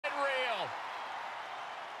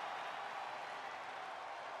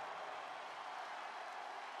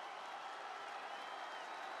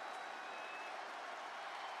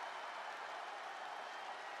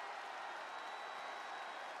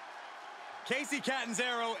Kacy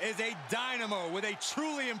Catanzaro is a dynamo with a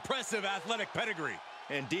truly impressive athletic pedigree.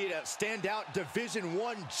 Indeed, a standout Division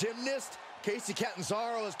I gymnast, Kacy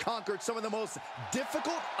Catanzaro has conquered some of the most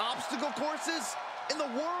difficult obstacle courses in the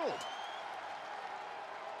world.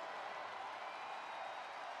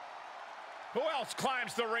 Who else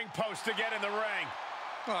climbs the ring post to get in the ring?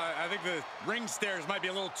 Well, I think the ring stairs might be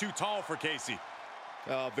a little too tall for Kacy.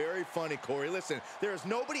 Very funny, Corey. Listen, there is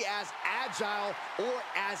nobody as agile or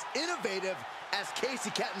as innovative as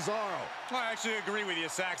Kacy Catanzaro. I actually agree with you,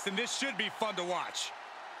 Saxton. This should be fun to watch.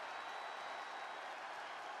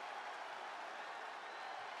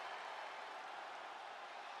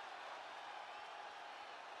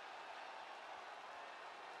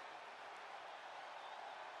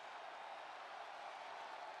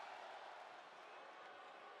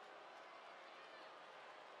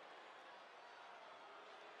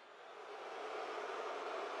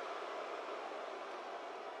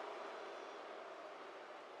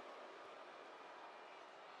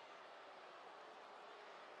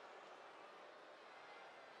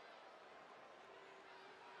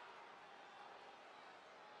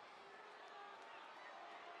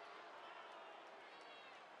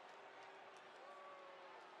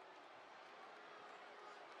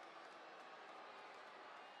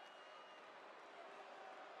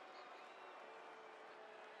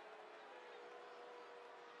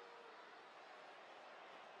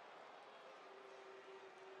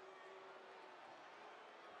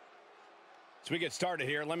 As we get started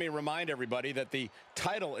here, let me remind everybody that the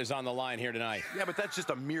title is on the line here tonight. Yeah, but that's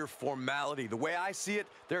just a mere formality. The way I see it,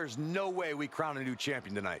 there's no way we crown a new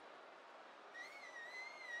champion tonight.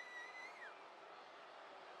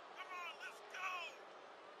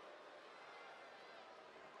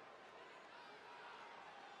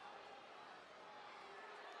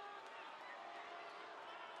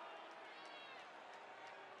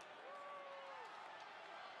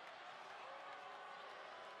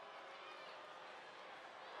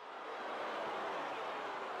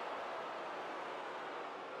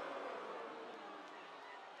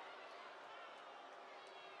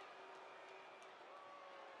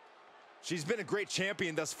 She's been a great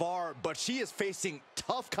champion thus far, but she is facing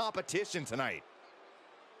tough competition tonight.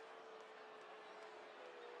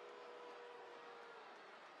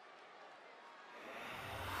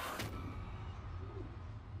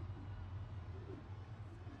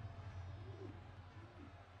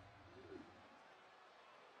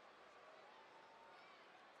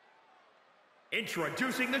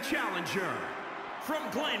 Introducing the challenger, from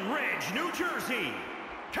Glen Ridge, New Jersey,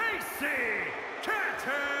 Kacy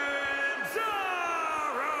Catanzaro!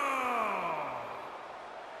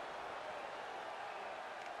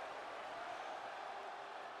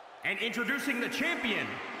 And introducing the champion,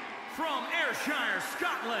 from Ayrshire,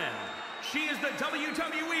 Scotland, she is the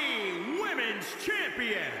WWE Women's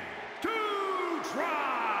Champion,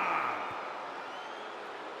 Doudrop!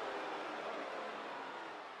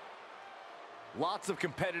 Lots of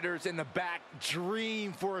competitors in the back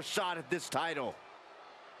dream for a shot at this title.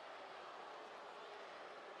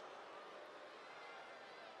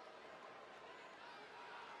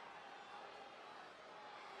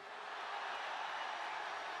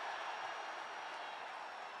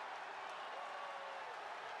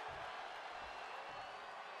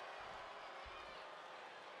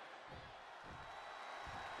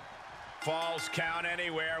 Falls count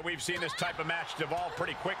anywhere. We've seen this type of match devolve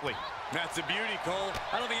pretty quickly. That's a beauty, Cole.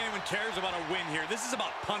 I don't think anyone cares about a win here. This is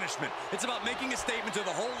about punishment. It's about making a statement to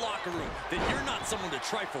the whole locker room that you're not someone to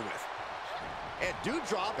trifle with. And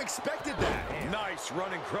Doudrop expected that. Nice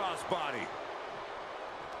running crossbody.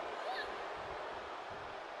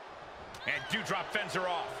 And Doudrop fends her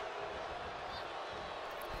off.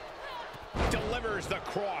 Delivers the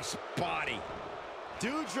cross body.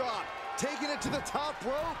 Doudrop taking it to the top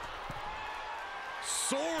rope.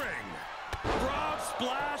 Soaring. Frog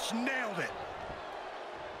splash, nailed it.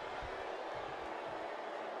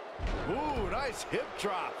 Ooh, nice hip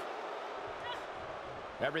drop.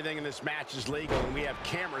 Everything in this match is legal, and we have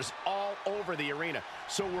cameras all over the arena.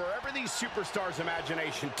 So wherever these superstars'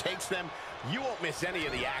 imagination takes them, you won't miss any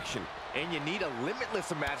of the action. And you need a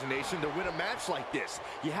limitless imagination to win a match like this.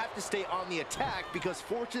 You have to stay on the attack because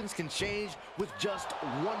fortunes can change with just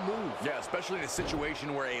one move. Yeah, especially in a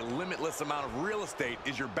situation where a limitless amount of real estate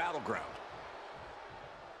is your battleground.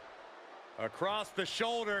 Across the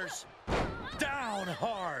shoulders, down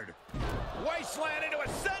hard. Wasteland into a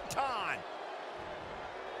senton.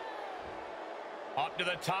 Up to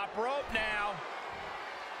the top rope now.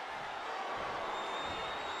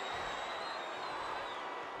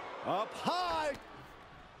 Up high.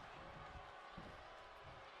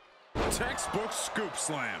 Textbook scoop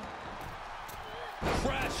slam.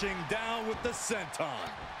 Crashing down with the senton.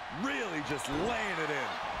 Really just laying it in.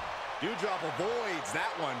 Dewdrop avoids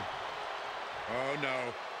that one. Oh,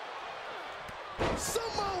 no.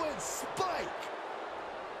 Samoan spike.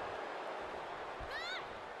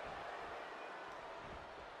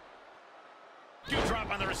 Dewdrop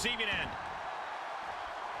on the receiving end.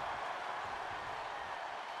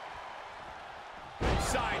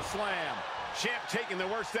 Side slam. Champ taking the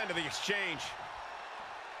worst end of the exchange.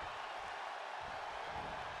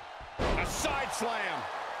 A side slam.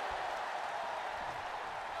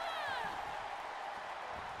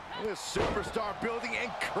 This superstar building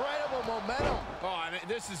incredible momentum. Oh, I mean,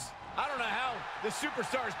 I don't know how the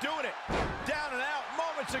superstar is doing it. Down and out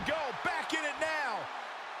moments ago. Back in it now.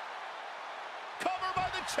 Cover by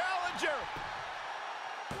the challenger.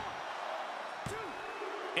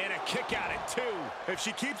 And a kick out at 2. If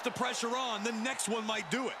she keeps the pressure on, the next one might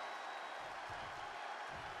do it.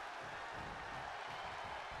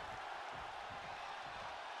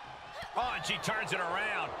 Oh, and she turns it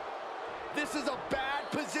around. This is a bad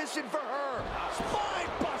position for her. Spine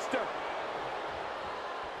buster.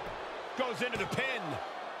 Goes into the pin.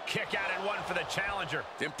 Kick out at 1 for the challenger.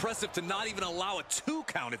 Impressive to not even allow a 2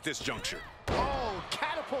 count at this juncture. Oh,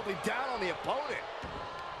 catapulting down on the opponent.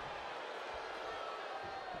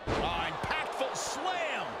 Impactful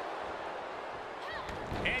slam.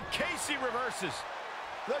 And Casey reverses.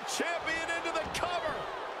 The champion into the cover.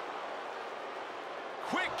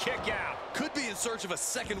 Quick kick out. Could be in search of a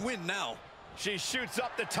second win now. She shoots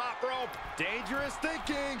up the top rope. Dangerous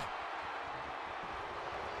thinking.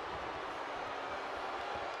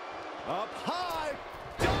 Up high.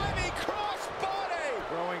 Diving crossbody.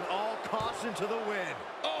 Throwing all caution to the wind.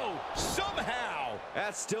 Oh, somehow.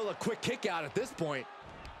 That's still a quick kick out at this point.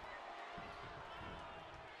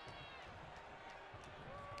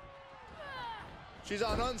 She's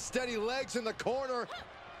on unsteady legs in the corner.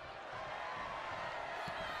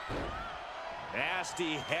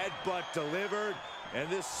 Nasty headbutt delivered, and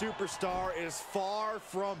this superstar is far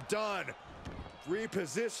from done.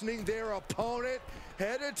 Repositioning their opponent,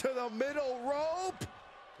 headed to the middle rope.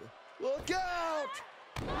 Look out!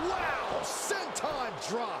 Wow, senton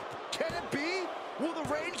drop. Can it be? Will the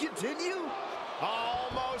reign continue?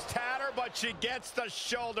 Almost had her, but she gets the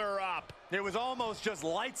shoulder up. It was almost just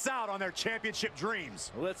lights out on their championship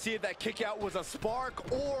dreams. Let's see if that kick out was a spark,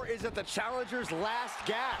 or is it the challenger's last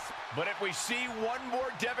gasp? But if we see one more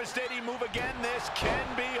devastating move again, this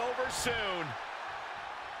can be over soon.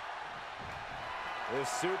 This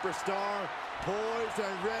superstar poised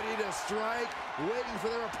and ready to strike, waiting for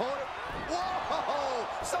their opponent. Whoa!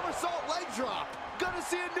 Somersault leg drop. Gonna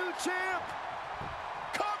see a new champ.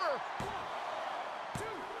 Cover.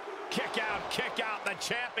 Kick out. The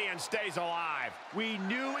champion stays alive. We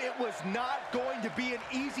knew it was not going to be an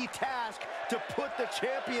easy task to put the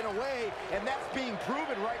champion away, and that's being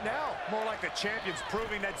proven right now. More like the champions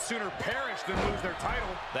proving they'd sooner perish than lose their title.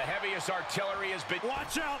 The heaviest artillery has been...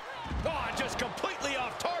 Watch out! Oh, just completely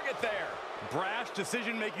off target there. Brash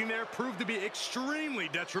decision-making there proved to be extremely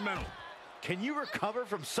detrimental. Can you recover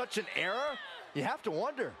from such an error? You have to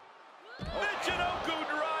wonder. Michinoku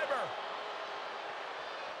driver.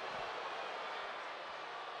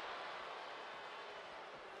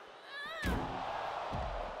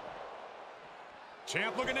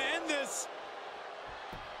 Champ looking to end this.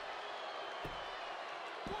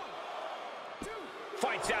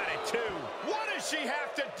 Fights out at 2. What does she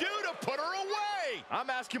have to do to put her away? I'm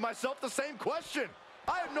asking myself the same question.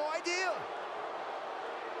 I have no idea.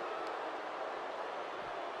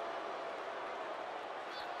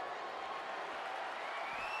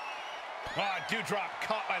 Oh, Dewdrop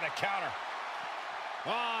caught by the counter.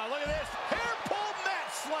 Oh, look at this. Hair pull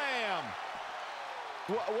mat slam.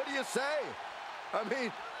 What do you say? I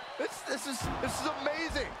mean, this is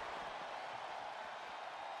amazing.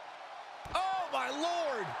 Oh, my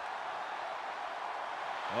Lord.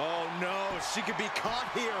 Oh, no, she could be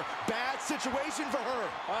caught here. Bad situation for her.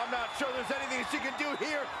 I'm not sure there's anything she can do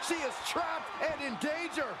here. She is trapped and in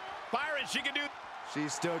danger. Byron, she can do...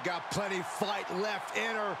 She's still got plenty fight left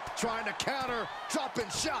in her, trying to counter, dropping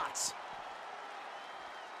shots.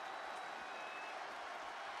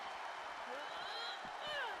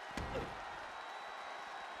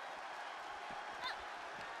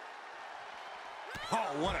 Oh,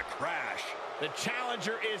 what a crash. The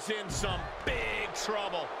challenger is in some big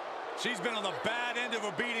trouble. She's been on the bad end of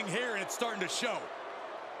a beating here, and it's starting to show.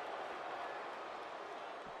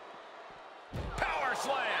 Power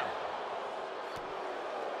slam.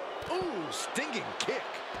 Ooh, stinging kick.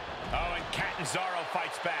 Oh, and Catanzaro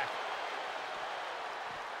fights back.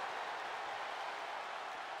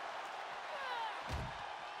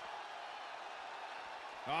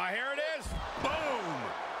 Oh, here it is. Boom!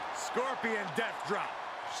 Scorpion death drop.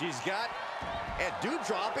 She's got a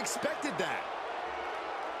Dewdrop, expected that.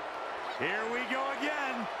 Here we go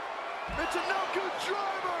again. It's a no-good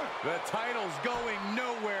driver. The title's going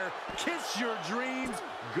nowhere. Kiss your dreams.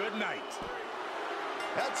 Good night.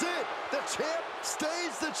 That's it. The champ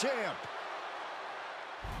stays the champ.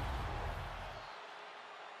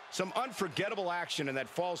 Some unforgettable action in that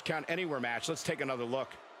Falls Count Anywhere match. Let's take another look.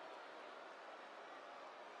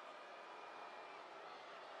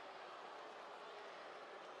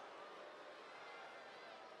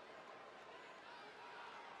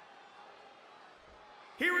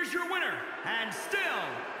 Here is your winner, and still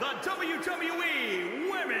the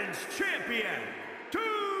WWE Women's Champion,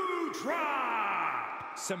 Dewdrop!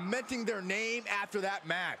 Cementing their name after that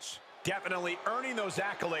match. Definitely earning those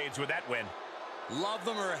accolades with that win. Love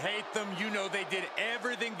them or hate them, you know they did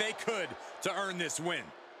everything they could to earn this win.